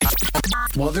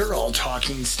While they're all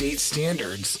talking state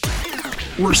standards,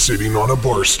 we're sitting on a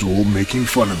bar stool making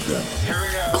fun of them. Here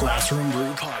we go. Classroom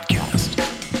Brew Podcast.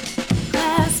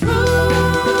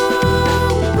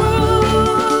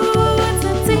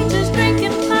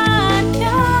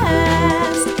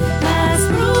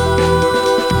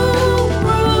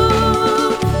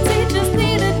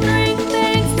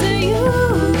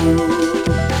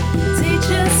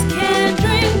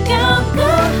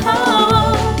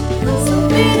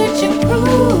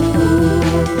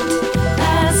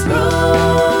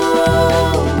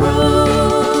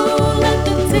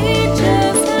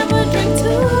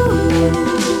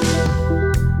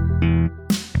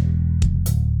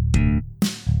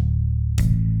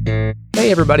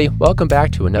 Hey everybody, welcome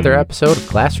back to another episode of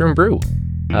Classroom Brew.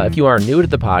 If you are new to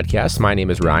the podcast, my name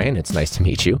is Ryan. It's nice to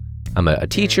meet you. I'm a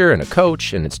teacher and a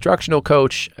coach, an instructional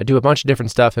coach. I do a bunch of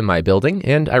different stuff in my building,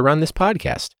 and I run this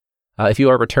podcast. If you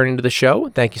are returning to the show,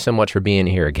 thank you so much for being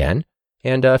here again.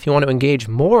 And if you want to engage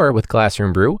more with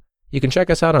Classroom Brew, you can check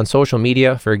us out on social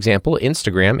media. For example,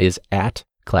 Instagram is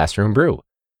 @ClassroomBrew.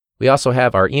 We also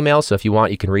have our email, so if you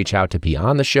want, you can reach out to be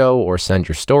on the show or send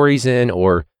your stories in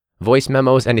or voice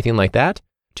memos, anything like that,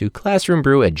 to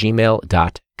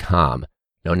classroombrew@gmail.com.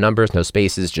 No numbers, no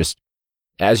spaces, just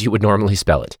as you would normally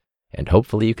spell it. And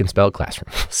hopefully you can spell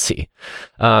classroom. We'll see.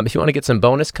 If you want to get some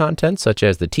bonus content, such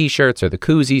as the t-shirts or the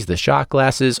koozies, the shot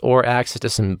glasses, or access to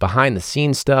some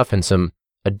behind-the-scenes stuff and some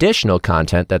additional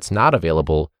content that's not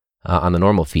available on the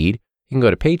normal feed, you can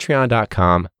go to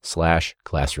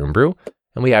patreon.com/classroombrew.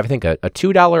 And we have, I think, a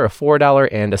 $2, a $4,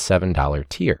 and a $7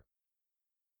 tier.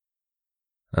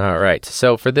 All right.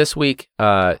 So for this week,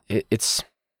 it's,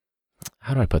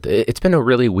 how do I put this? It's been a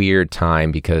really weird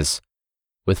time because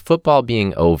with football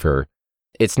being over,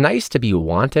 it's nice to be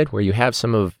wanted where you have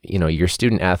some of, your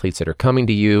student athletes that are coming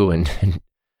to you. And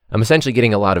I'm essentially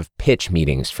getting a lot of pitch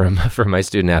meetings from my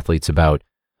student athletes about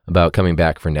coming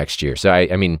back for next year. So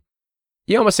I mean,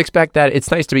 you almost expect that. It's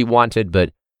nice to be wanted,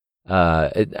 but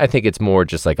I think it's more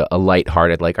just like a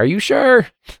lighthearted, like, are you sure?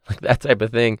 Like that type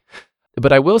of thing.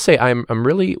 But I will say I'm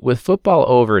really, with football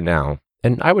over now,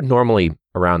 and I would normally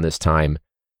around this time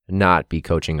not be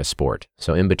coaching a sport.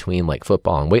 So in between like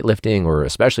football and weightlifting, or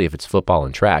especially if it's football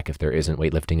and track, if there isn't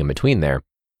weightlifting in between there,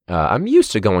 I'm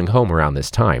used to going home around this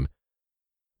time.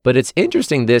 But it's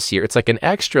interesting this year, it's like an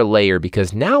extra layer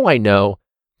because now I know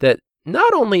that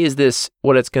not only is this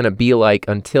what it's going to be like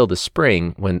until the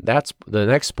spring when that's the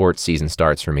next sports season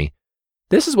starts for me,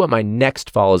 this is what my next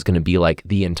fall is going to be like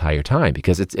the entire time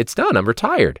because it's done. I'm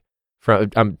retired.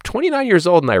 I'm 29 years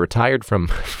old and I retired from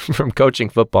coaching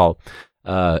football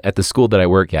at the school that I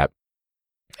work at.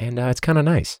 And it's kind of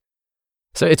nice.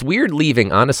 So it's weird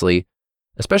leaving, honestly,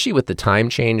 especially with the time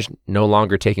change no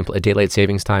longer taking place. Daylight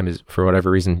savings time is, for whatever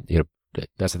reason,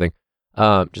 that's the thing.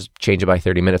 Just change it by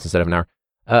 30 minutes instead of an hour.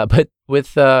 But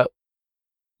with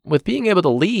being able to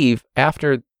leave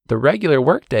after the regular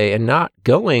workday and not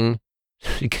going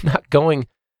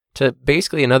to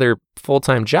basically another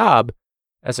full-time job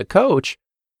as a coach,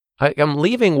 I'm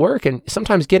leaving work and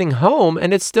sometimes getting home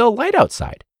and it's still light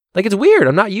outside. Like, it's weird.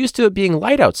 I'm not used to it being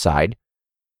light outside.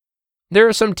 There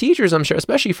are some teachers, I'm sure,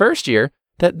 especially first year,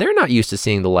 that they're not used to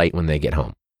seeing the light when they get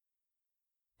home.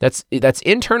 That's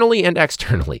internally and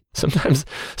externally. Sometimes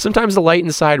the light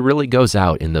inside really goes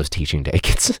out in those teaching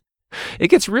days. It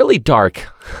gets really dark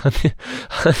on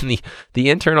the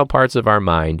internal parts of our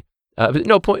mind.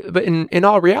 But in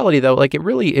all reality, though, like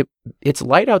it's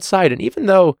light outside. And even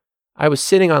though I was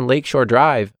sitting on Lakeshore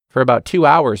Drive for about 2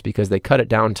 hours because they cut it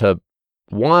down to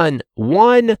one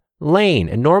lane,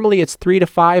 and normally it's 3 to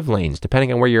 5 lanes,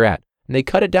 depending on where you're at. And they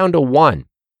cut it down to 1.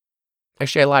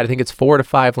 Actually, I lied. I think it's 4 to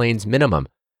 5 lanes minimum.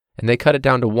 And they cut it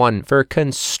down to 1 for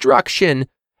construction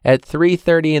at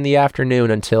 3:30 in the afternoon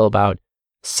until about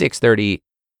 6:30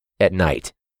 at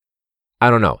night. I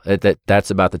don't know.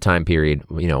 That's about the time period,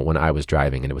 when I was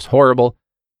driving, and it was horrible.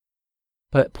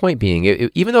 But point being,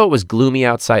 even though it was gloomy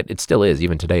outside, it still is.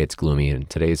 Even today, it's gloomy, and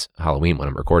today's Halloween when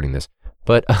I'm recording this.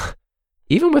 But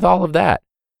even with all of that,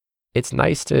 it's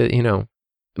nice to, it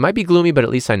might be gloomy, but at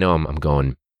least I know I'm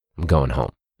going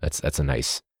home. That's a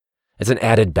nice, it's an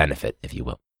added benefit, if you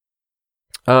will.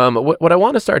 What I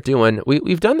want to start doing,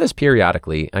 we've done this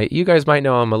periodically. You guys might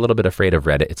know I'm a little bit afraid of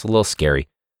Reddit. It's a little scary.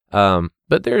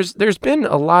 But there's been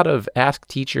a lot of Ask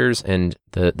Teachers and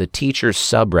the Teachers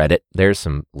subreddit. There's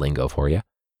some lingo for you.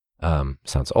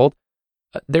 Sounds old.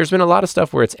 There's been a lot of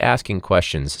stuff where it's asking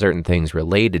questions, certain things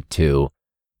related to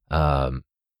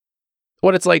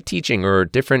what it's like teaching or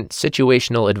different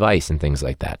situational advice and things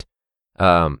like that.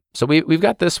 So we've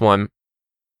got this one,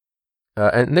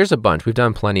 and there's a bunch. We've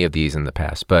done plenty of these in the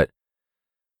past, but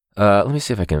Let me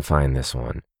see if I can find this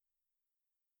one.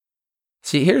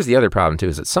 See, here's the other problem too,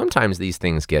 is that sometimes these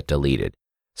things get deleted.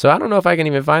 So I don't know if I can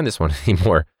even find this one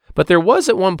anymore. But there was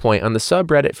at one point on the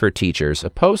subreddit for teachers a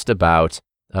post about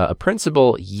a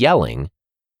principal yelling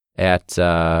at,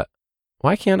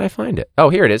 why can't I find it? Oh,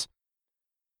 here it is.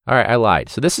 All right, I lied.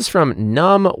 So this is from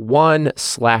Num1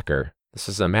 Slacker. This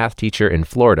is a math teacher in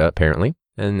Florida, apparently.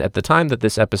 And at the time that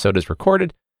this episode is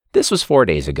recorded, this was 4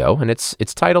 days ago, and it's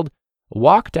titled,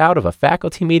 Walked Out of a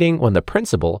Faculty Meeting When the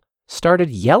Principal Started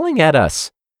Yelling at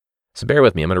Us. So bear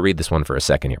with me, I'm going to read this one for a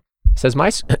second here. It says,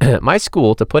 my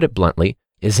school, to put it bluntly,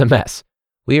 is a mess.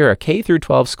 We are a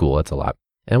K-12 school, that's a lot.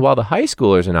 And while the high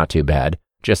schoolers are not too bad,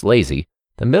 just lazy,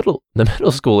 the middle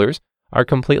schoolers are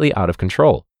completely out of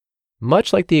control.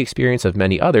 Much like the experience of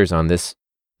many others on this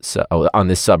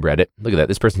subreddit. Look at that,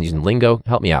 this person's using lingo.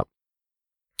 Help me out.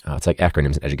 It's like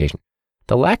acronyms in education.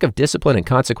 The lack of discipline and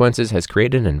consequences has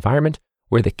created an environment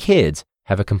where the kids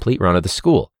have a complete run of the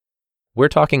school. We're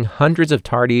talking hundreds of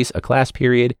tardies a class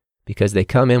period because they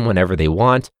come in whenever they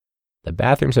want. The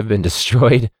bathrooms have been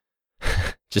destroyed.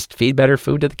 Just feed better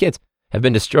food to the kids. Have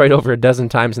been destroyed over a dozen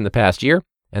times in the past year,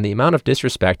 and the amount of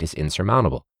disrespect is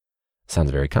insurmountable.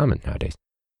 Sounds very common nowadays.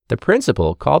 The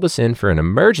principal called us in for an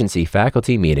emergency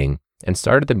faculty meeting and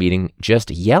started the meeting just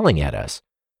yelling at us.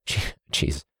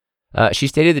 Jeez. She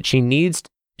stated that she needs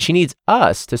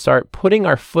us to start putting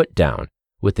our foot down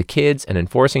with the kids and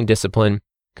enforcing discipline,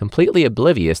 completely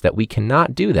oblivious that we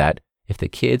cannot do that if the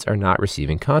kids are not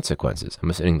receiving consequences. I'm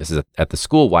assuming this is at the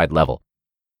school-wide level.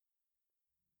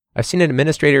 I've seen an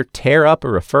administrator tear up a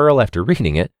referral after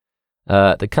reading it.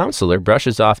 The counselor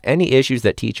brushes off any issues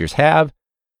that teachers have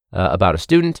about a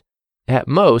student. At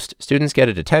most, students get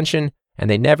a detention and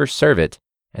they never serve it,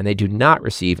 and they do not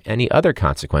receive any other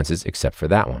consequences except for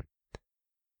that one.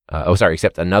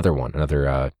 Except another one,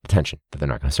 another detention that they're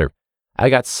not going to serve. I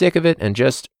got sick of it and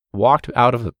just walked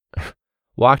out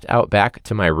back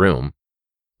to my room,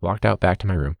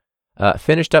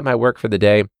 finished up my work for the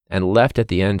day, and left at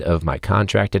the end of my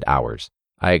contracted hours.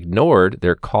 I ignored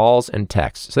their calls and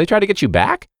texts. So they try to get you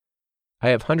back? I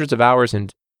have hundreds of hours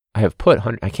and I have put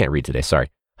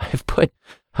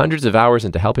hundreds of hours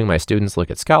into helping my students look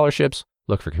at scholarships,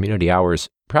 look for community hours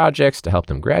projects to help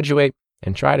them graduate,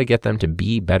 and try to get them to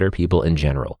be better people in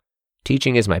general.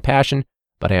 Teaching is my passion,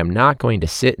 but I am not going to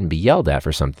sit and be yelled at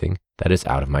for something that is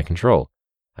out of my control.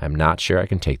 I'm not sure I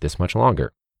can take this much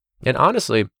longer. And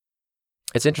honestly,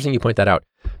 it's interesting you point that out,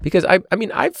 because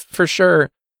I've for sure,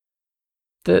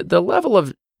 the level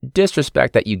of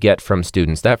disrespect that you get from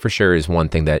students, that for sure is one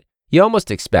thing that you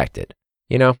almost expected,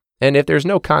 you know? And if there's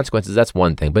no consequences, that's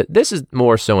one thing. But this is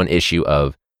more so an issue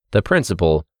of the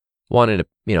principal wanting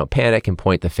to, panic and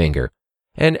point the finger.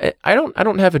 And I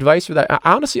don't have advice for that.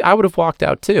 Honestly, I would have walked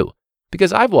out too,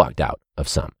 because I've walked out of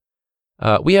some.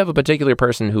 We have a particular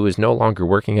person who is no longer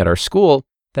working at our school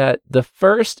that the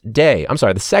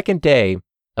second day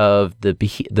of the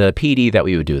PD that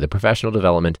we would do, the professional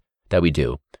development that we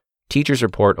do, teachers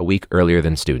report a week earlier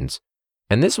than students.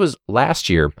 And this was last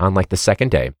year on like the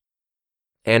second day.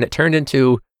 And it turned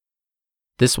into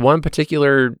this one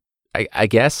particular, I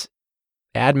guess,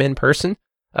 admin person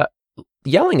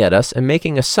yelling at us and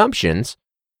making assumptions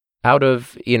out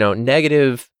of,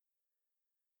 negative,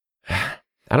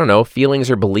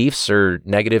 feelings or beliefs or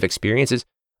negative experiences,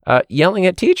 yelling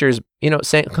at teachers,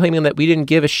 claiming that we didn't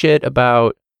give a shit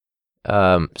about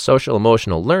social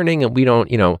emotional learning, and we don't,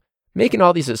 making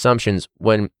all these assumptions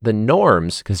when the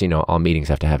norms, because, all meetings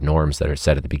have to have norms that are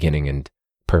set at the beginning and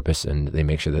purpose, and they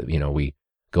make sure that, we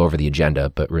go over the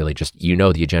agenda, but really just,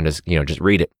 the agenda's, just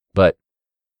read it. But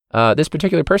this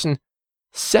particular person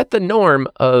set the norm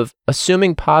of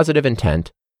assuming positive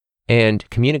intent and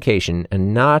communication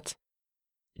and not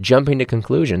jumping to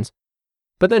conclusions,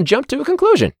 but then jump to a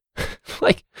conclusion.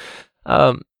 I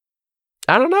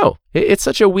don't know. It's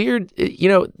such a weird,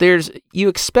 you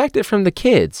expect it from the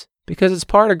kids because it's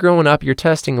part of growing up. You're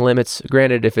testing limits.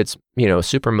 Granted, if it's,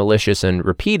 super malicious and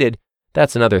repeated,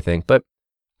 that's another thing. But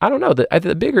I don't know.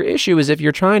 The bigger issue is if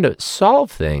you're trying to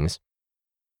solve things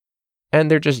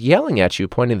and they're just yelling at you,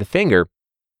 pointing the finger,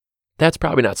 that's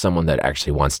probably not someone that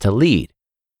actually wants to lead.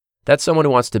 That's someone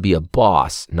who wants to be a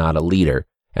boss, not a leader.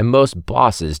 And most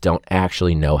bosses don't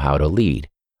actually know how to lead.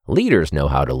 Leaders know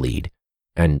how to lead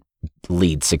and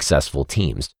lead successful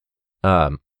teams.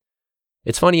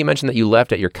 It's funny you mentioned that you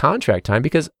left at your contract time,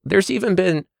 because there's even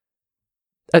been,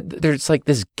 there's like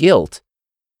this guilt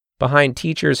behind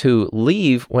teachers who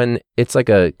leave when it's like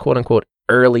a quote unquote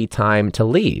early time to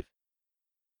leave,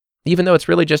 even though it's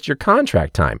really just your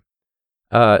contract time.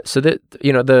 So that,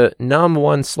 the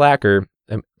Num1 Slacker,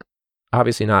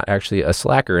 obviously not actually a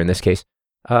slacker in this case,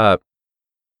 I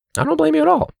don't blame you at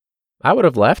all. I would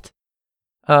have left.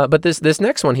 But this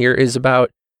next one here is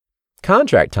about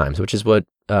contract times, which is what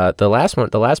the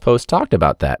last post talked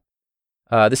about that.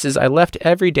 This is, I left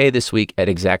every day this week at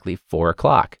exactly 4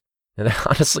 o'clock. And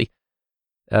honestly,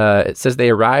 it says they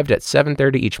arrived at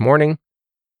 7:30 each morning.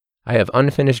 I have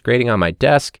unfinished grading on my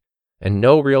desk and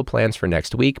no real plans for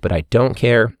next week, but I don't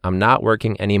care. I'm not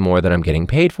working any more than I'm getting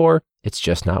paid for. It's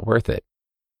just not worth it.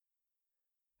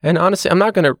 And honestly, I'm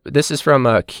not going to, this is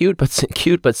from Cute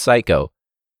But Psycho.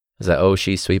 Is that, oh,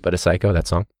 she's sweet but a psycho, that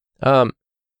song? And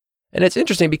it's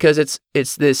interesting because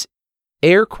it's this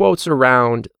air quotes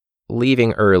around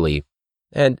leaving early.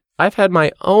 And I've had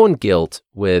my own guilt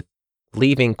with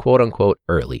leaving quote unquote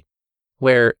early,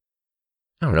 where,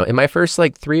 I don't know, in my first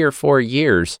like 3 or 4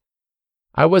 years,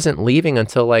 I wasn't leaving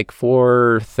until like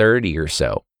 4:30 or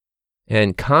so.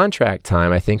 And contract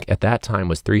time, I think at that time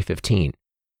was 3:15.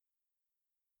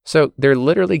 So they're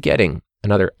literally getting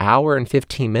another hour and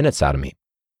 15 minutes out of me.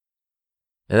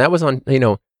 And that was on,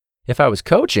 if I was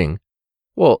coaching,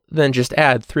 well, then just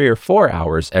add 3 or 4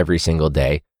 hours every single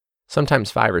day,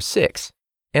 sometimes 5 or 6,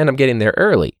 and I'm getting there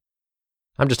early.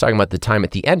 I'm just talking about the time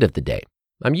at the end of the day.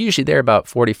 I'm usually there about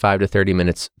 30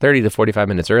 to 45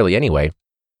 minutes early anyway.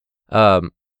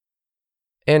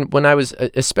 And when I was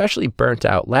especially burnt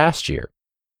out last year,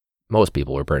 most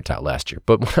people were burnt out last year,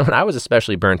 but when I was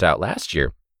especially burnt out last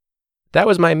year, that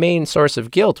was my main source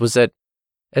of guilt, was that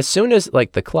as soon as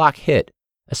like the clock hit,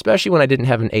 especially when I didn't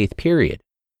have an 8th period,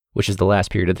 which is the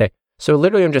last period of the day. So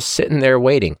literally I'm just sitting there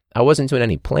waiting. I wasn't doing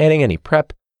any planning, any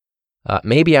prep.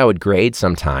 Maybe I would grade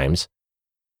sometimes,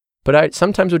 but I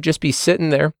sometimes would just be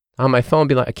sitting there on my phone,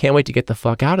 be like, I can't wait to get the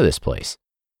fuck out of this place,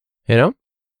 And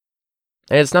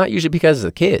it's not usually because of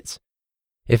the kids.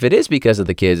 If it is because of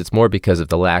the kids, it's more because of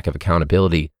the lack of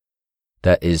accountability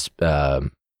that is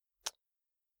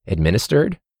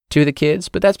administered to the kids,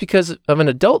 but that's because of an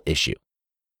adult issue.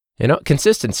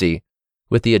 Consistency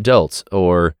with the adults,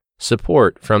 or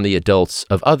support from the adults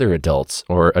of other adults,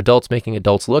 or adults making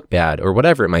adults look bad, or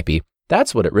whatever it might be.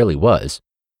 That's what it really was.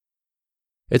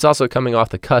 It's also coming off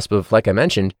the cusp of, like I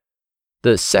mentioned,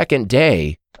 the second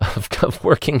day of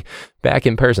working back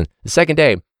in person, the second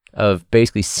day of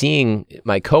basically seeing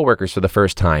my coworkers for the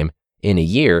first time in a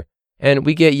year, and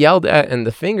we get yelled at and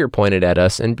the finger pointed at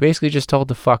us and basically just told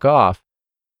to fuck off.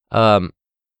 That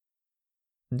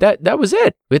was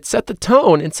it. It set the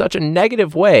tone in such a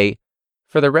negative way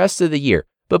for the rest of the year.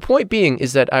 But point being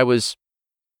is that I was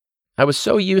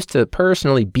so used to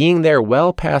personally being there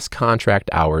well past contract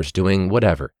hours, doing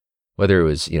whatever, whether it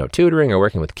was, tutoring or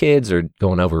working with kids or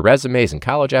going over resumes and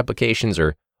college applications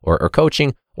or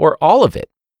coaching or all of it.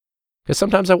 Because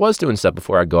sometimes I was doing stuff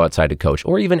before I'd go outside to coach,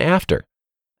 or even after.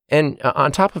 And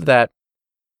on top of that,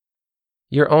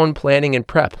 your own planning and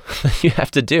prep you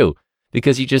have to do.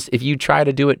 Because if you try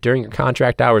to do it during your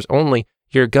contract hours only,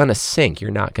 you're going to sink. You're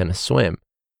not going to swim.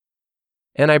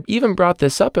 And I even brought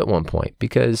this up at one point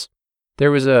because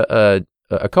there was a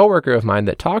coworker of mine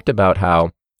that talked about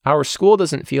how our school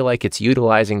doesn't feel like it's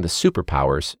utilizing the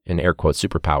superpowers, in air quotes,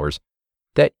 superpowers,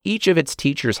 that each of its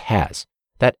teachers has.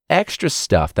 That extra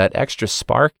stuff, that extra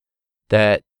spark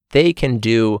that they can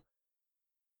do,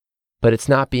 but it's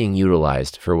not being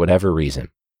utilized for whatever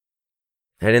reason.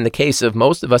 And in the case of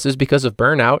most of us, is because of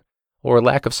burnout or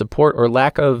lack of support or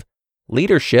lack of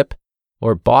leadership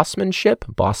or bossmanship,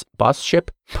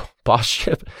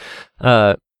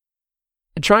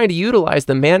 trying to utilize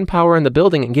the manpower in the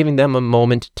building and giving them a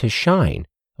moment to shine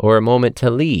or a moment to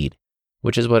lead,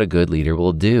 which is what a good leader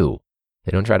will do.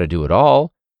 They don't try to do it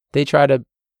all. They try to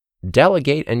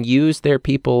delegate and use their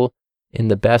people in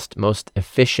the best, most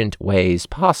efficient ways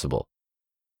possible.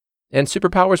 And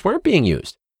superpowers weren't being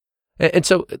used. And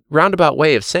so, roundabout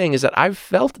way of saying is that I've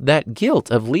felt that guilt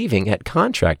of leaving at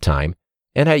contract time,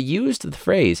 and I used the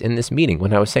phrase in this meeting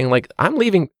when I was saying, like, I'm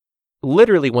leaving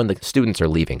literally when the students are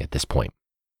leaving at this point.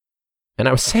 And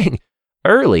I was saying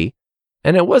early,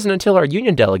 and it wasn't until our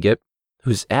union delegate,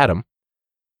 who's Adam,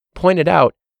 pointed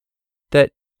out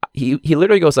that he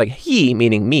literally goes like, he,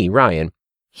 meaning me, Ryan,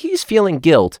 he's feeling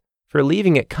guilt for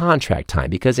leaving at contract time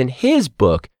because in his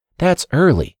book, that's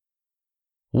early.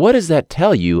 What does that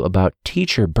tell you about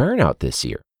teacher burnout this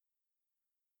year?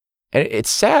 And it's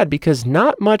sad because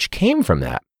not much came from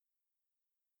that.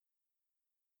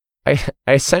 I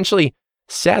essentially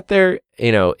sat there,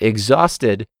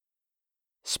 exhausted,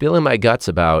 spilling my guts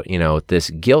about, this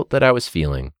guilt that I was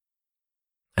feeling.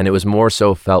 And it was more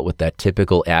so felt with that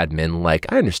typical admin, like,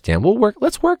 I understand,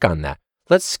 let's work on that.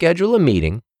 Let's schedule a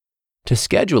meeting to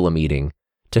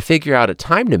figure out a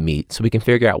time to meet so we can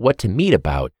figure out what to meet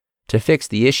about to fix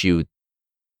the issue.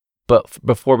 But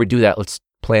before we do that, let's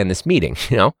plan this meeting,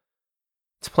 you know?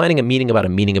 It's planning a meeting about a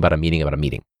meeting about a meeting about a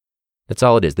meeting. That's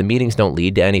all it is. The meetings don't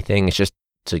lead to anything. It's just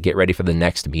to get ready for the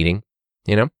next meeting,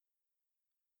 you know?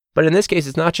 But in this case,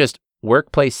 it's not just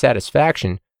workplace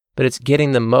satisfaction, but it's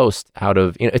getting the most out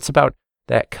of, you know, it's about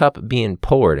that cup being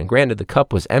poured. And granted, the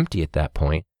cup was empty at that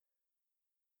point.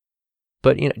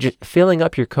 But, you know, just filling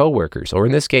up your coworkers, or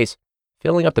in this case,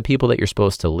 filling up the people that you're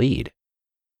supposed to lead.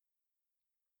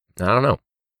 I don't know.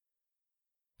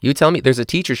 You tell me, there's a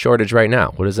teacher shortage right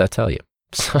now. What does that tell you?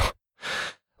 So,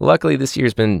 luckily, this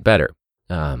year's been better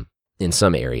in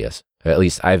some areas. At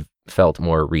least I've felt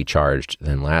more recharged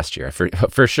than last year.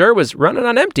 For sure was running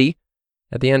on empty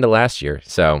at the end of last year.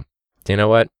 So, you know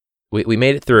what? We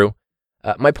made it through.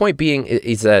 My point being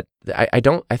is that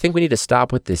I think we need to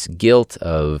stop with this guilt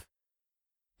of,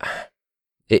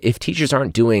 if teachers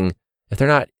aren't doing, if they're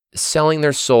not selling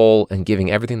their soul and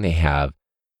giving everything they have,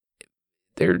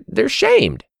 they're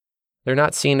shamed. They're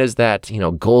not seen as that, you know,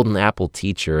 golden apple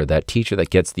teacher, that teacher that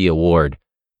gets the award,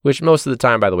 which most of the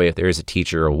time, by the way, if there is a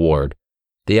teacher award,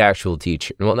 the actual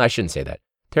teacher, well, I shouldn't say that.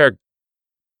 There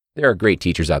are great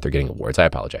teachers out there getting awards. I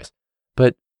apologize.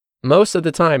 But most of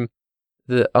the time,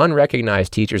 the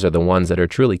unrecognized teachers are the ones that are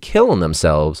truly killing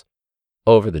themselves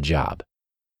over the job.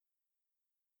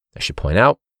 I should point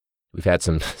out, we've had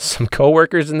some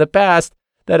coworkers in the past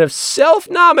that have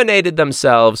self-nominated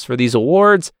themselves for these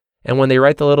awards, and when they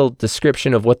write the little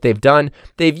description of what they've done,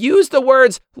 they've used the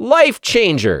words life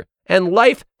changer and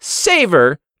life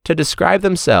saver to describe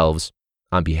themselves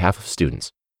on behalf of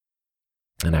students.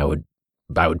 And I would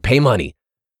pay money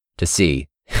to see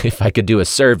if I could do a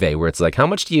survey where it's like, how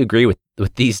much do you agree with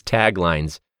these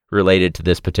taglines related to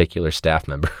this particular staff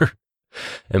member?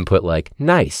 And put like,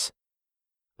 nice,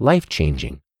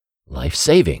 life-changing,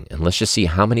 life-saving, and let's just see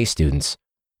how many students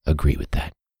agree with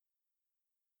that.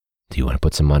 Do you want to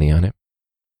put some money on it?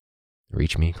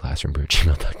 Reach me,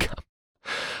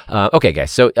 classroombrew@gmail.com. Okay,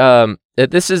 guys, so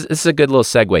this is a good little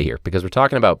segue here because we're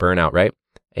talking about burnout, right?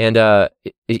 And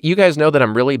you guys know that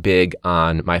I'm really big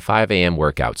on my 5 a.m.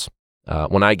 workouts.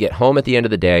 When I get home at the end of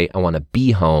the day, I want to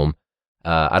be home.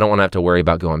 I don't want to have to worry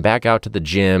about going back out to the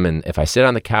gym, and if I sit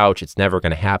on the couch, it's never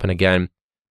going to happen again.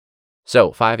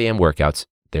 So 5 a.m. workouts,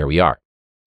 there we are.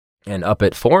 And up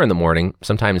at 4 in the morning,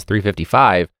 sometimes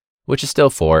 3:55, which is still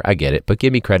 4, I get it, but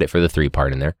give me credit for the 3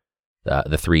 part in there,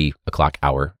 the 3 o'clock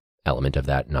hour element of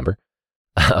that number,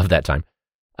 of that time.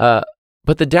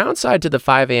 But the downside to the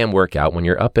 5 a.m. workout when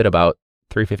you're up at about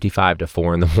 3:55 to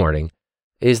 4 in the morning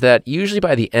is that usually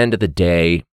by the end of the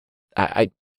day,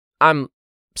 I'm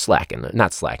slacking,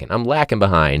 not slacking, I'm lagging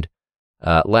behind,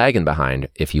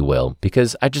 if you will,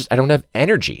 because I don't have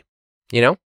energy, you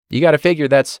know? You got to figure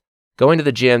that's going to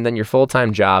the gym, then your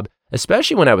full-time job,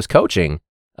 especially when I was coaching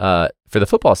for the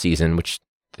football season, which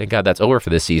thank God that's over for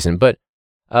this season, but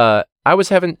I was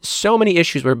having so many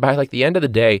issues where by like the end of the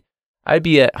day, I'd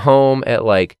be at home at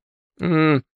like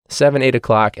 7, 8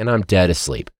 o'clock and I'm dead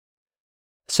asleep.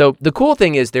 So the cool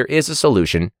thing is there is a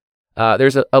solution.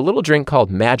 There's a little drink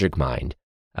called Magic Mind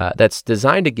that's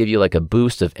designed to give you like a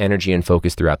boost of energy and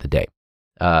focus throughout the day.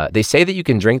 They say that you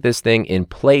can drink this thing in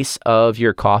place of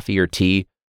your coffee or tea,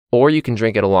 or you can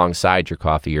drink it alongside your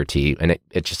coffee or tea, and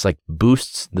it just like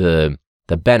boosts the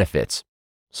benefits.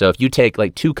 So if you take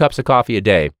like 2 cups of coffee a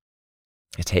day,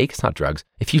 it's not drugs.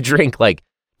 If you drink like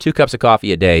 2 cups of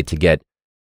coffee a day to get,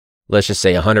 let's just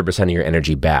say 100% of your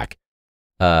energy back,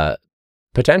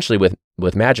 potentially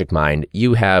with Magic Mind,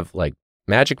 you have like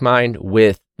Magic Mind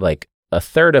with like a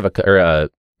third of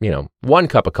 1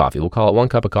 cup of coffee. We'll call it 1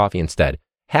 cup of coffee instead.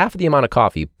 Half of the amount of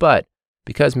coffee, but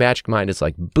because Magic Mind is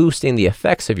like boosting the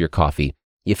effects of your coffee,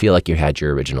 you feel like you had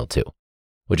your original 2,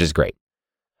 which is great.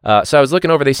 So I was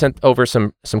looking over, they sent over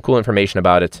some cool information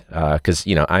about it, because,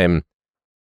 you know,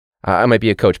 I might be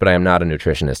a coach, but I am not a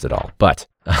nutritionist at all. But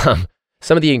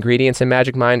some of the ingredients in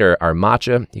Magic Mind are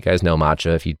matcha. You guys know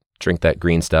matcha if you drink that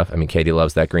green stuff. I mean, Katie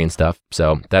loves that green stuff.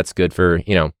 So that's good for,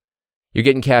 you know, you're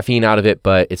getting caffeine out of it,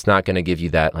 but it's not going to give you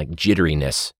that like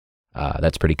jitteriness.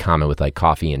 That's pretty common with like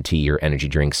coffee and tea or energy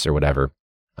drinks or whatever,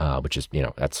 which is, you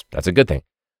know, that's a good thing.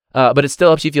 But it still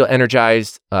helps you feel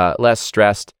energized, less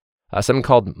stressed. Something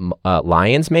called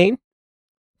lion's mane.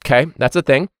 Okay, that's a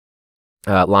thing.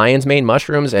 Lion's mane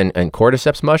mushrooms and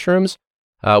cordyceps mushrooms,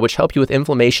 which help you with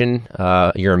inflammation,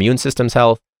 your immune system's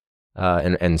health,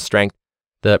 and strength.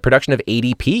 The production of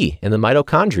ADP in the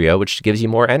mitochondria, which gives you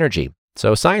more energy.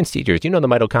 So science teachers, you know the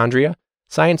mitochondria.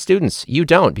 Science students, you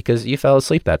don't because you fell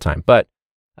asleep that time. But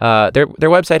their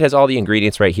website has all the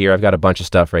ingredients right here. I've got a bunch of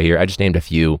stuff right here. I just named a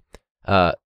few.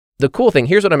 The cool thing,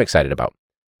 here's what I'm excited about.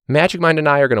 Magic Mind and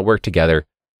I are going to work together,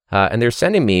 and they're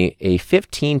sending me a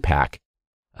 15-pack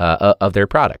of their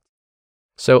product.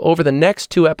 So over the next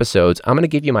 2 episodes, I'm going to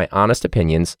give you my honest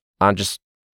opinions on just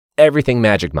everything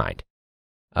Magic Mind.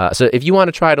 So if you want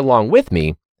to try it along with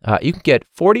me, you can get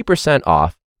 40%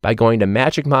 off by going to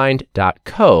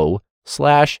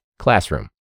magicmind.co/classroom.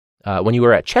 When you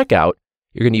are at checkout,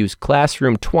 you're going to use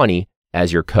classroom20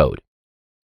 as your code.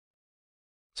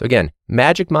 So again,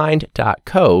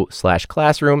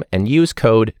 magicmind.co/classroom and use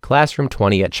code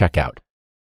classroom20 at checkout.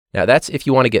 Now that's if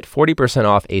you want to get 40%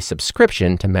 off a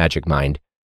subscription to Magic Mind.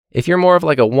 If you're more of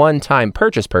like a one-time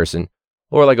purchase person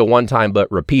or like a one-time but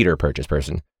repeater purchase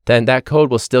person, then that code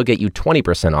will still get you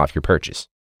 20% off your purchase.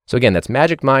 So again, that's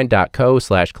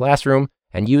magicmind.co/classroom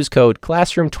and use code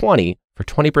classroom20 for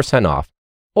 20% off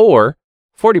or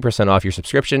 40% off your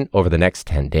subscription over the next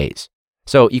 10 days.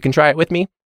 So you can try it with me.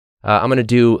 I'm going to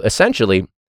do essentially,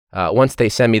 once they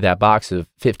send me that box of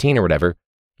 15 or whatever,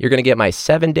 you're going to get my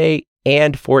 7-day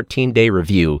and 14-day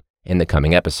review in the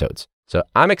coming episodes. So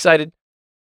I'm excited.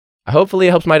 Hopefully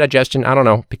it helps my digestion. I don't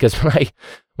know, because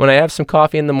when I have some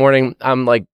coffee in the morning, I'm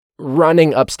like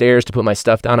running upstairs to put my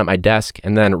stuff down at my desk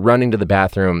and then running to the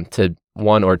bathroom to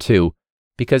 1 or 2,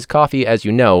 because coffee, as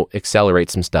you know,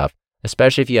 accelerates some stuff,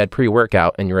 especially if you had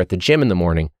pre-workout and you're at the gym in the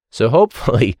morning. So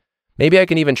hopefully, maybe I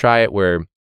can even try it where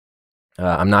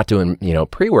I'm not doing,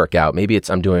 pre-workout. Maybe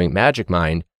I'm doing Magic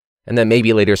Mind and then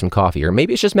maybe later some coffee, or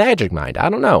maybe it's just Magic Mind. I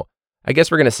don't know. I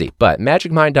guess we're going to see. But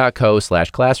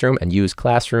magicmind.co/classroom and use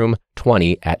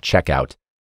classroom20 at checkout.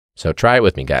 So try it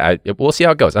with me, guys. We'll see how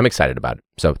it goes. I'm excited about it.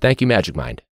 So thank you, Magic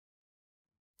Mind.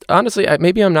 Honestly,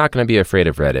 maybe I'm not going to be afraid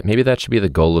of Reddit. Maybe that should be the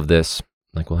goal of this.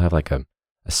 Like we'll have like a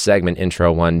segment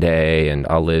intro one day and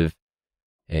I'll live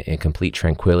in complete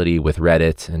tranquility with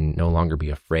Reddit and no longer be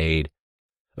afraid.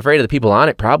 Afraid of the people on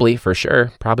it, probably, for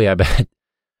sure. Probably, I bet.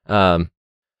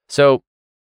 So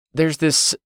there's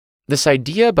this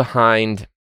idea behind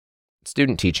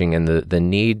student teaching and the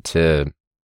need to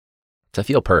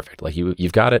feel perfect. Like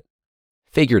you've got it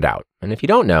figured out. And if you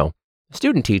don't know,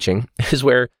 student teaching is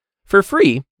where, for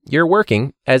free, you're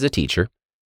working as a teacher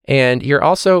and you're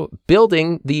also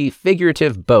building the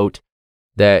figurative boat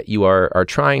that you are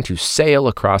trying to sail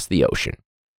across the ocean.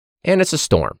 And it's a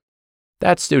storm.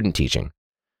 That's student teaching.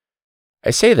 I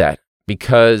say that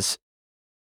because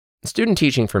student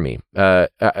teaching for me, I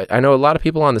know a lot of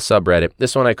people on the subreddit.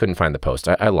 This one I couldn't find the post.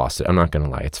 I lost it. I'm not going to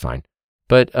lie. It's fine.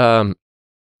 But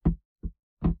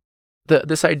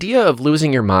this idea of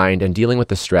losing your mind and dealing with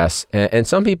the stress, and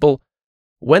some people,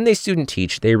 when they student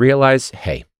teach, they realize,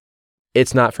 hey,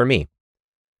 it's not for me,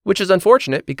 which is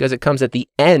unfortunate because it comes at the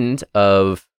end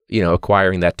of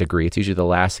acquiring that degree. It's usually the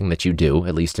last thing that you do.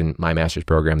 At least in my master's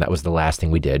program, that was the last thing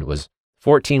we did, was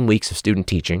 14 weeks of student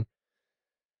teaching.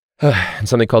 And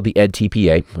something called the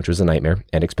EdTPA, which was a nightmare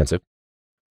and expensive.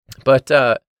 But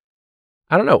I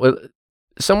don't know.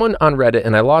 Someone on Reddit,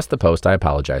 and I lost the post, I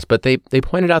apologize, but they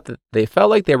pointed out that they felt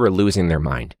like they were losing their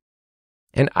mind.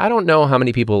 And I don't know how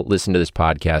many people listen to this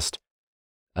podcast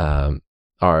are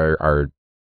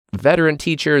veteran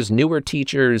teachers, newer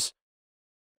teachers,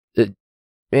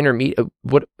 intermediate.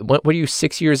 What are you,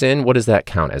 6 years in? What does that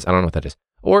count as? I don't know what that is.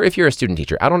 Or if you're a student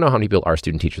teacher, I don't know how many people are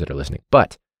student teachers that are listening,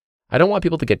 but I don't want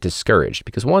people to get discouraged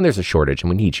because 1, there's a shortage and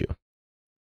we need you.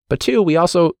 But 2, we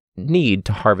also need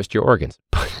to harvest your organs.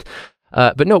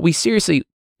 But no, we seriously,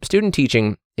 student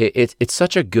teaching, it's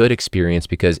such a good experience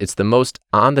because it's the most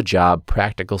on-the-job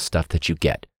practical stuff that you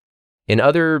get. In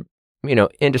other,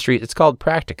 industries, it's called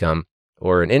practicum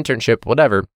or an internship,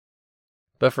 whatever.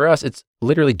 But for us, it's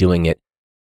literally doing it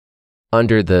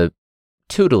under the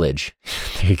tutelage.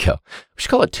 There you go. We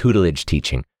should call it tutelage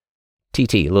teaching.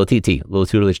 little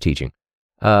tutelage teaching.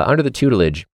 Under the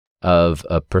tutelage of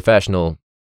a professional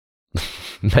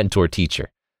mentor teacher.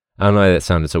 I don't know why that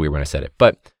sounded so weird when I said it.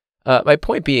 But my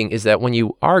point being is that when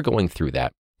you are going through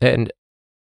that, and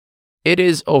it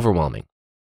is overwhelming.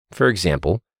 For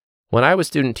example, when I was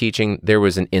student teaching, there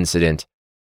was an incident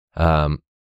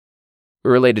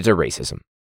related to racism.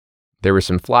 There were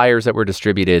some flyers that were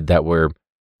distributed that were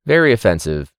very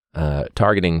offensive,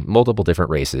 targeting multiple different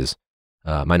races,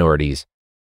 minorities.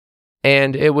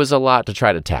 And it was a lot to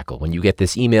try to tackle. When you get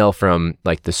this email from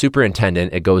like the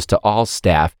superintendent, it goes to all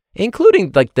staff,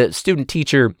 including like the student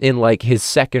teacher in like his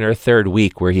 2nd or 3rd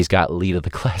week where he's got lead of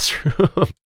the classroom.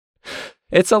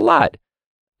 It's a lot.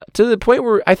 To the point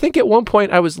where I think at one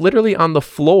point I was literally on the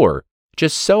floor,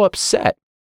 just so upset.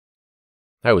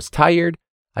 I was tired.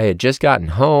 I had just gotten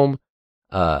home.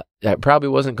 I probably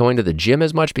wasn't going to the gym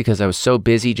as much because I was so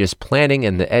busy just planning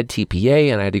in the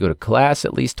EdTPA, and I had to go to class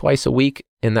at least twice a week,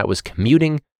 and that was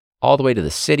commuting all the way to the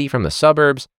city from the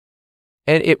suburbs.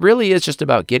 And it really is just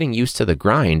about getting used to the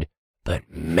grind but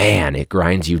man, it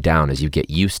grinds you down as you get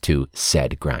used to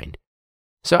said grind.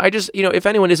 So I just, if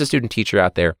anyone is a student teacher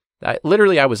out there, I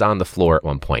was on the floor at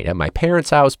one point at my parents'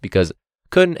 house because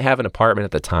couldn't have an apartment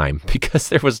at the time because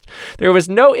there was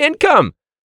no income.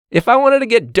 If I wanted to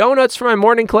get donuts for my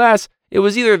morning class, it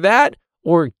was either that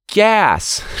or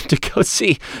gas to go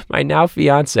see my now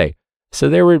fiance. So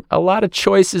there were a lot of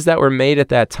choices that were made at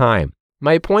that time.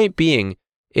 My point being,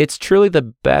 it's truly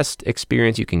the best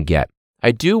experience you can get.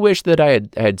 I do wish that I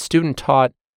had student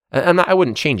taught, and I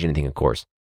wouldn't change anything, of course,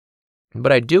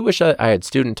 but I do wish I had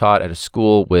student taught at a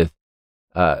school with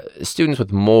students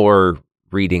with more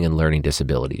reading and learning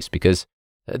disabilities, because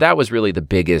that was really the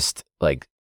biggest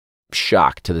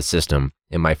shock to the system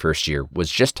in my first year, was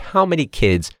just how many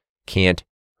kids can't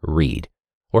read,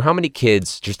 or how many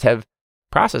kids just have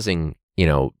processing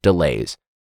delays.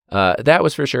 That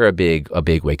was for sure a big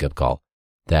wake up call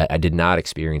that I did not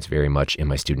experience very much in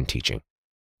my student teaching.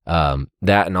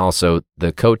 That, and also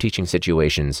the co-teaching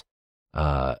situations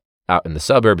out in the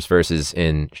suburbs versus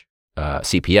in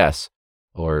CPS,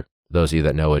 or those of you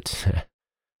that know it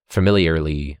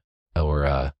familiarly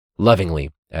or lovingly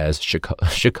as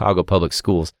Chicago Public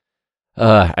Schools.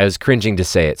 I was cringing to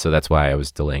say it, so that's why I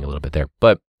was delaying a little bit there.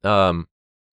 But my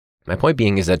point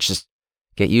being is that just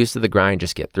get used to the grind,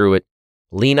 just get through it.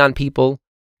 Lean on people.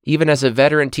 Even as a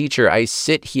veteran teacher, I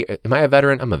sit here. Am I a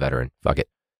veteran? I'm a veteran. Fuck it.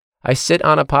 I sit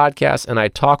on a podcast and I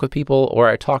talk with people, or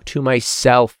I talk to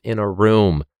myself in a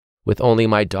room with only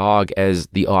my dog as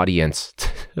the audience to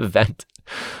vent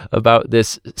about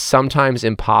this sometimes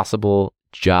impossible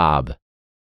job.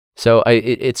 So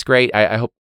it's great. I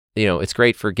hope, it's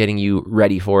great for getting you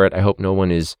ready for it. I hope no one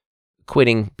is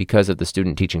quitting because of the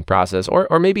student teaching process,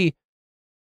 or maybe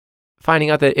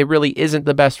finding out that it really isn't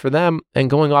the best for them and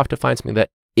going off to find something that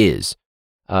is.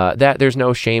 That there's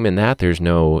no shame in that. There's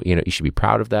no, you should be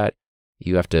proud of that.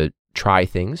 You have to try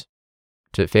things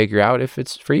to figure out if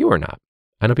it's for you or not.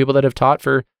 I know people that have taught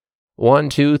for 1,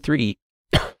 2, 3,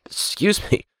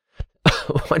 excuse me,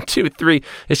 1, 2, 3.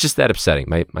 It's just that upsetting.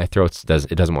 My throat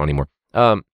doesn't want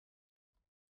anymore.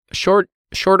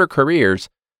 Shorter careers,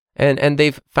 and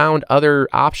they've found other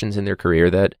options in their career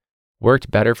that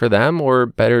worked better for them, or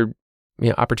better,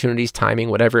 opportunities, timing,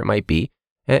 whatever it might be.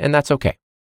 And that's okay.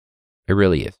 It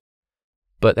really is.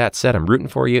 But that said, I'm rooting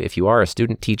for you. If you are a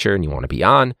student teacher and you want to be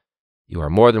on, you are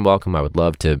more than welcome. I would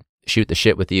love to shoot the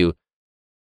shit with you.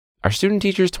 Are student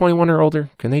teachers 21 or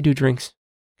older? Can they do drinks?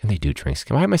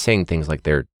 Why am I saying things like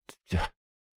they're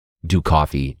do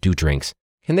coffee, do drinks?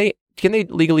 Can they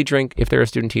legally drink if they're a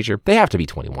student teacher? They have to be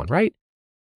 21, right?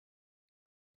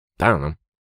 I don't know.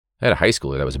 I had a high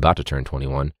schooler that was about to turn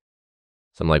 21.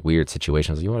 Some weird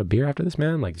situation. I was like, you want a beer after this,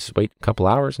 man? Just wait a couple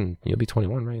hours and you'll be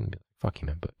 21, right? And be like, fuck you,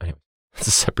 man. But anyway, it's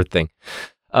a separate thing.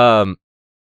 Yeah,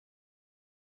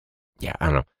 I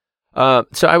don't know.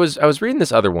 So I was reading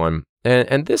this other one,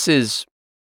 and this is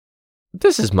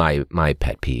my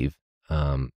pet peeve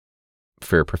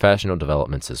for professional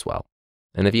developments as well.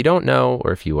 And if you don't know,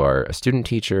 or if you are a student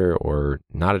teacher or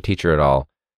not a teacher at all,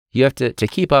 you have to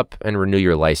keep up and renew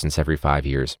your license every 5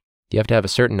 years. You have to have a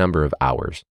certain number of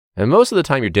hours. And most of the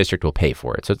time, your district will pay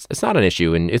for it. So it's not an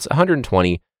issue. And it's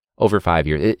 120 over 5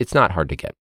 years. It's not hard to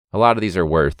get. A lot of these are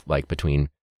worth between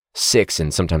 6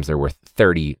 and sometimes they're worth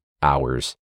 30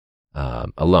 hours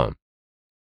alone.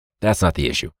 That's not the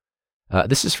issue.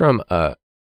 This is from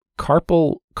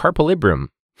Carpalibrum.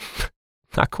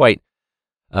 Not quite.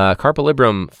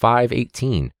 Carpalibrum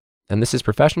 518. And this is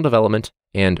professional development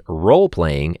and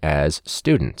role-playing as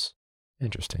students.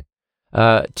 Interesting.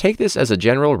 Take this as a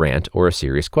general rant or a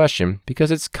serious question,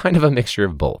 because it's kind of a mixture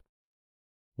of both.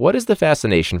 What is the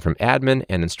fascination from admin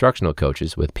and instructional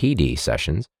coaches with PD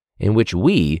sessions in which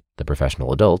we, the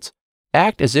professional adults,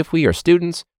 act as if we are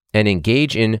students and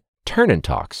engage in turn-in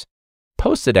talks,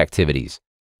 post-it activities,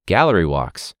 gallery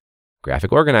walks,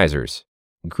 graphic organizers,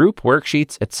 group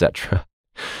worksheets, etc.?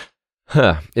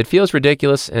 It feels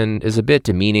ridiculous and is a bit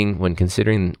demeaning when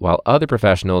considering while other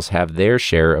professionals have their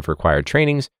share of required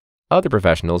trainings, other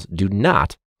professionals do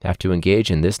not have to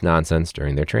engage in this nonsense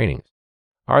during their trainings.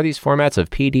 Are these formats of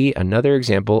PD another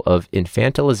example of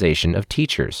infantilization of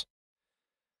teachers?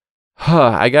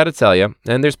 I gotta tell you,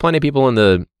 and there's plenty of people in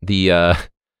the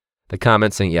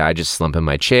comments saying, yeah, I just slump in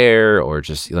my chair, or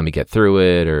just let me get through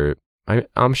it, or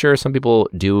I'm sure some people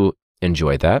do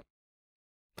enjoy that.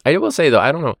 I will say though,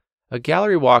 I don't know, a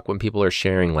gallery walk when people are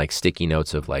sharing sticky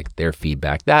notes of their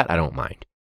feedback, that I don't mind.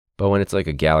 But when it's a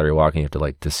gallery walk and you have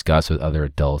to discuss with other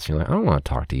adults, you're I don't want to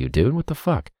talk to you, dude. What the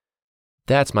fuck?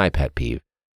 That's my pet peeve.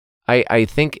 I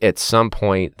think at some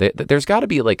point there's got to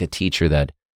be a teacher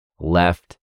that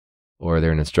left or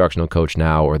they're an instructional coach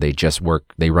now, or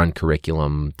they run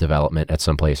curriculum development at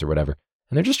some place or whatever.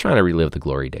 And they're just trying to relive the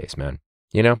glory days, man.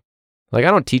 You know, like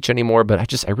I don't teach anymore, but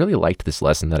I really liked this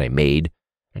lesson that I made.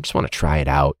 I just want to try it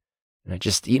out. And I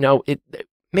just, man,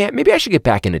 maybe I should get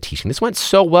back into teaching. This went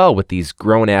so well with these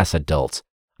grown ass adults.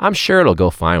 I'm sure it'll go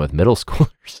fine with middle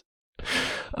schoolers.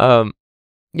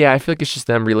 Yeah, I feel like it's just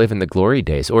them reliving the glory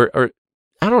days, or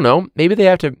I don't know, maybe they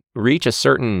have to reach a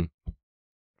certain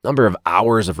number of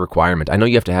hours of requirement. I know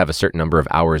you have to have a certain number of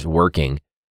hours working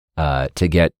to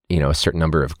get, a certain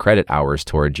number of credit hours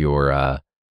towards your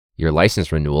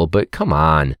license renewal, but come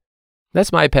on.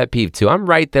 That's my pet peeve too. I'm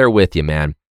right there with you,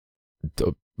 man.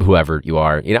 Whoever you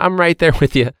are, I'm right there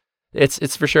with you.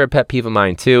 It's for sure a pet peeve of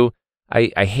mine too.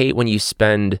 I hate when you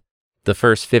spend the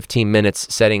first 15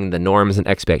 minutes setting the norms and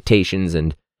expectations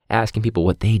and asking people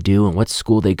what they do and what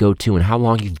school they go to and how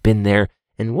long you've been there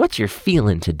and what you're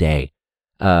feeling today.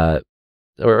 Or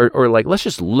like, let's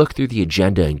just look through the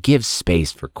agenda and give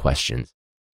space for questions.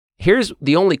 Here's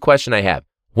the only question I have.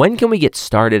 When can we get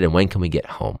started and when can we get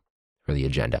home for the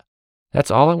agenda?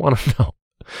 That's all I want to know.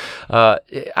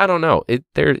 I don't know.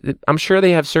 I'm sure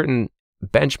they have certain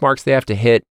benchmarks they have to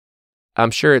hit.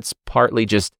 I'm sure it's partly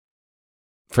just,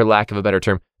 for lack of a better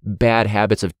term, bad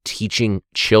habits of teaching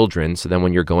children. So then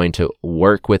when you're going to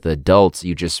work with adults,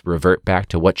 you just revert back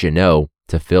to what you know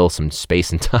to fill some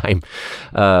space and time.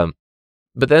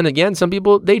 But then again, some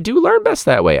people, they do learn best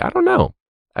that way. I don't know.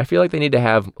 I feel like they need to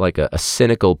have like a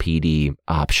cynical PD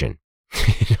option,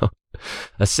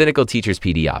 a cynical teacher's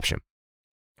PD option.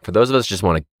 For those of us who just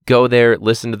want to go there,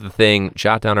 listen to the thing,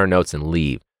 jot down our notes and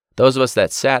leave. Those of us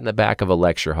that sat in the back of a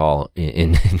lecture hall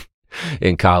in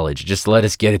college, just let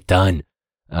us get it done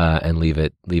and leave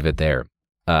it there.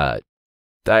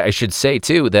 I should say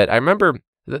too that I remember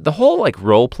the whole like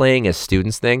role playing as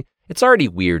students thing. It's already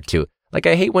weird too. Like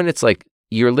I hate when it's like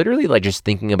you're literally like just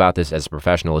thinking about this as a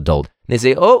professional adult. And they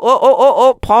say,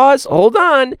 oh, pause, hold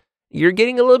on. You're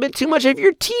getting a little bit too much of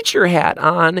your teacher hat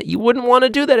on. You wouldn't want to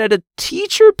do that at a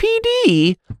teacher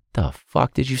PD. The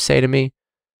fuck did you say to me?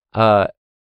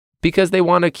 Because they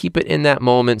want to keep it in that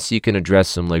moment so you can address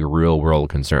some like real world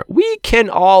concern. We can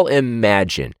all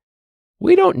imagine.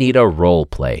 We don't need a role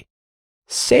play.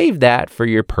 Save that for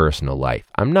your personal life.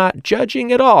 I'm not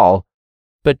judging at all,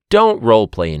 but don't role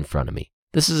play in front of me.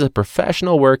 This is a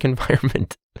professional work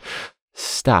environment.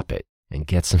 Stop it and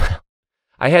get some help.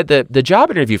 I had the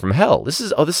job interview from hell. This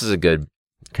is a good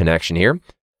connection here.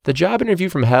 The job interview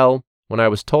from hell when I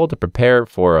was told to prepare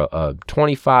for a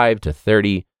 25 to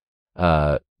 30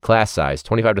 class size,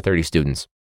 25 to 30 students.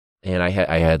 And I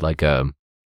had like I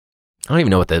don't even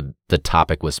know what the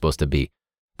topic was supposed to be,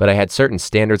 but I had certain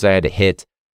standards I had to hit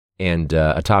and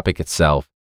a topic itself.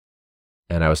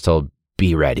 And I was told,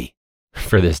 be ready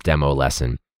for this demo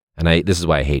lesson. And this is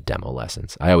why I hate demo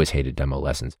lessons. I always hated demo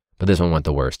lessons, but this one went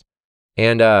the worst.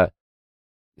 And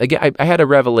again, I had a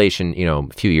revelation, a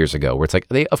few years ago where it's like,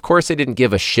 of course they didn't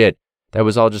give a shit. That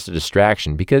was all just a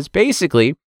distraction because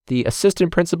basically the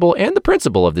assistant principal and the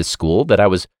principal of this school that I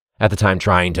was at the time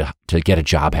trying to get a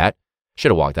job at,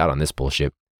 should have walked out on this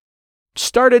bullshit,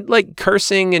 started like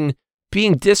cursing and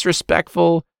being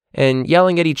disrespectful and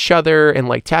yelling at each other and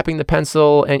like tapping the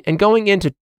pencil and going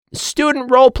into student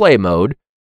role play mode.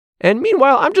 And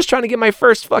meanwhile, I'm just trying to get my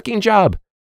first fucking job,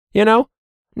 No,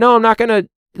 I'm not going to,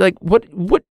 like, what,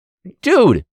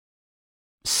 dude,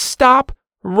 stop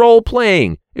role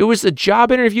playing. It was a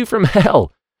job interview from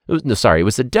hell. It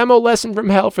was a demo lesson from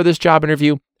hell for this job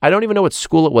interview. I don't even know what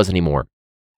school it was anymore.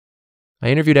 I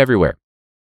interviewed everywhere.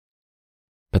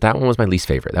 But that one was my least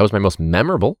favorite. That was my most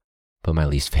memorable, but my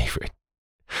least favorite.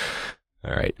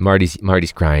 All right, Marty's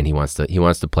crying. He wants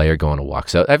to play or go on a walk.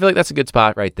 So I feel like that's a good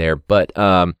spot right there. But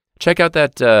check out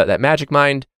that Magic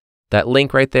Mind. That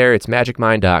link right there, it's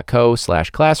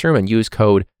magicmind.co/classroom and use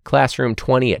code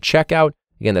classroom20 at checkout.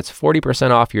 Again, that's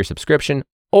 40% off your subscription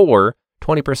or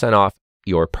 20% off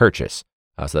your purchase.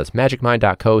 So that's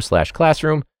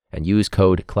magicmind.co/classroom and use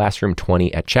code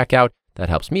classroom20 at checkout. That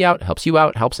helps me out, helps you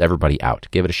out, helps everybody out.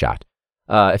 Give it a shot.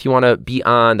 If you want to be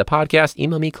on the podcast,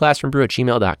 email me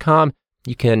classroombrew@gmail.com.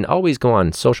 You can always go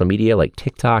on social media like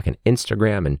TikTok and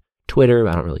Instagram and Twitter.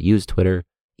 I don't really use Twitter.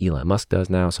 Elon Musk does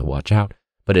now, so watch out.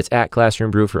 But it's at Classroom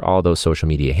Brew for all those social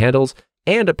media handles.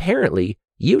 And apparently,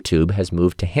 YouTube has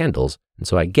moved to handles. And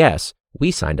so I guess we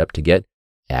signed up to get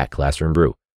at Classroom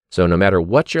Brew. So no matter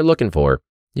what you're looking for,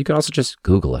 you can also just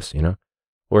Google us,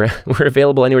 We're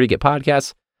available anywhere to get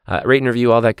podcasts, rate and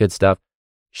review, all that good stuff.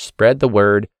 Spread the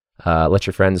word. Let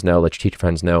your friends know. Let your teacher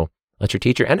friends know. Let your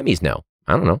teacher enemies know.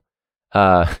 I don't know.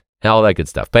 All that good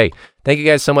stuff. But hey, thank you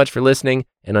guys so much for listening.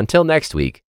 And until next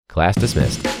week, class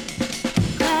dismissed.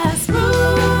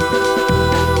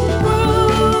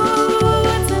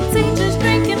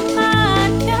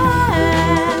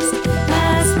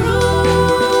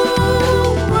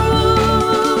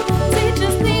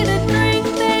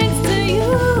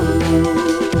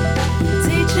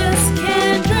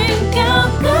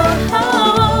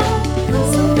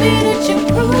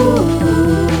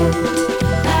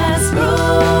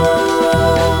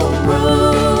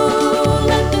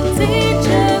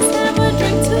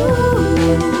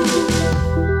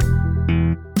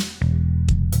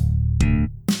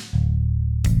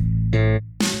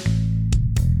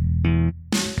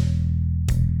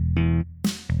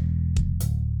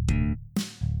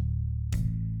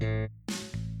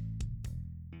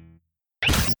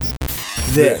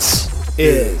 This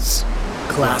is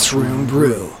Classroom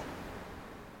Brew.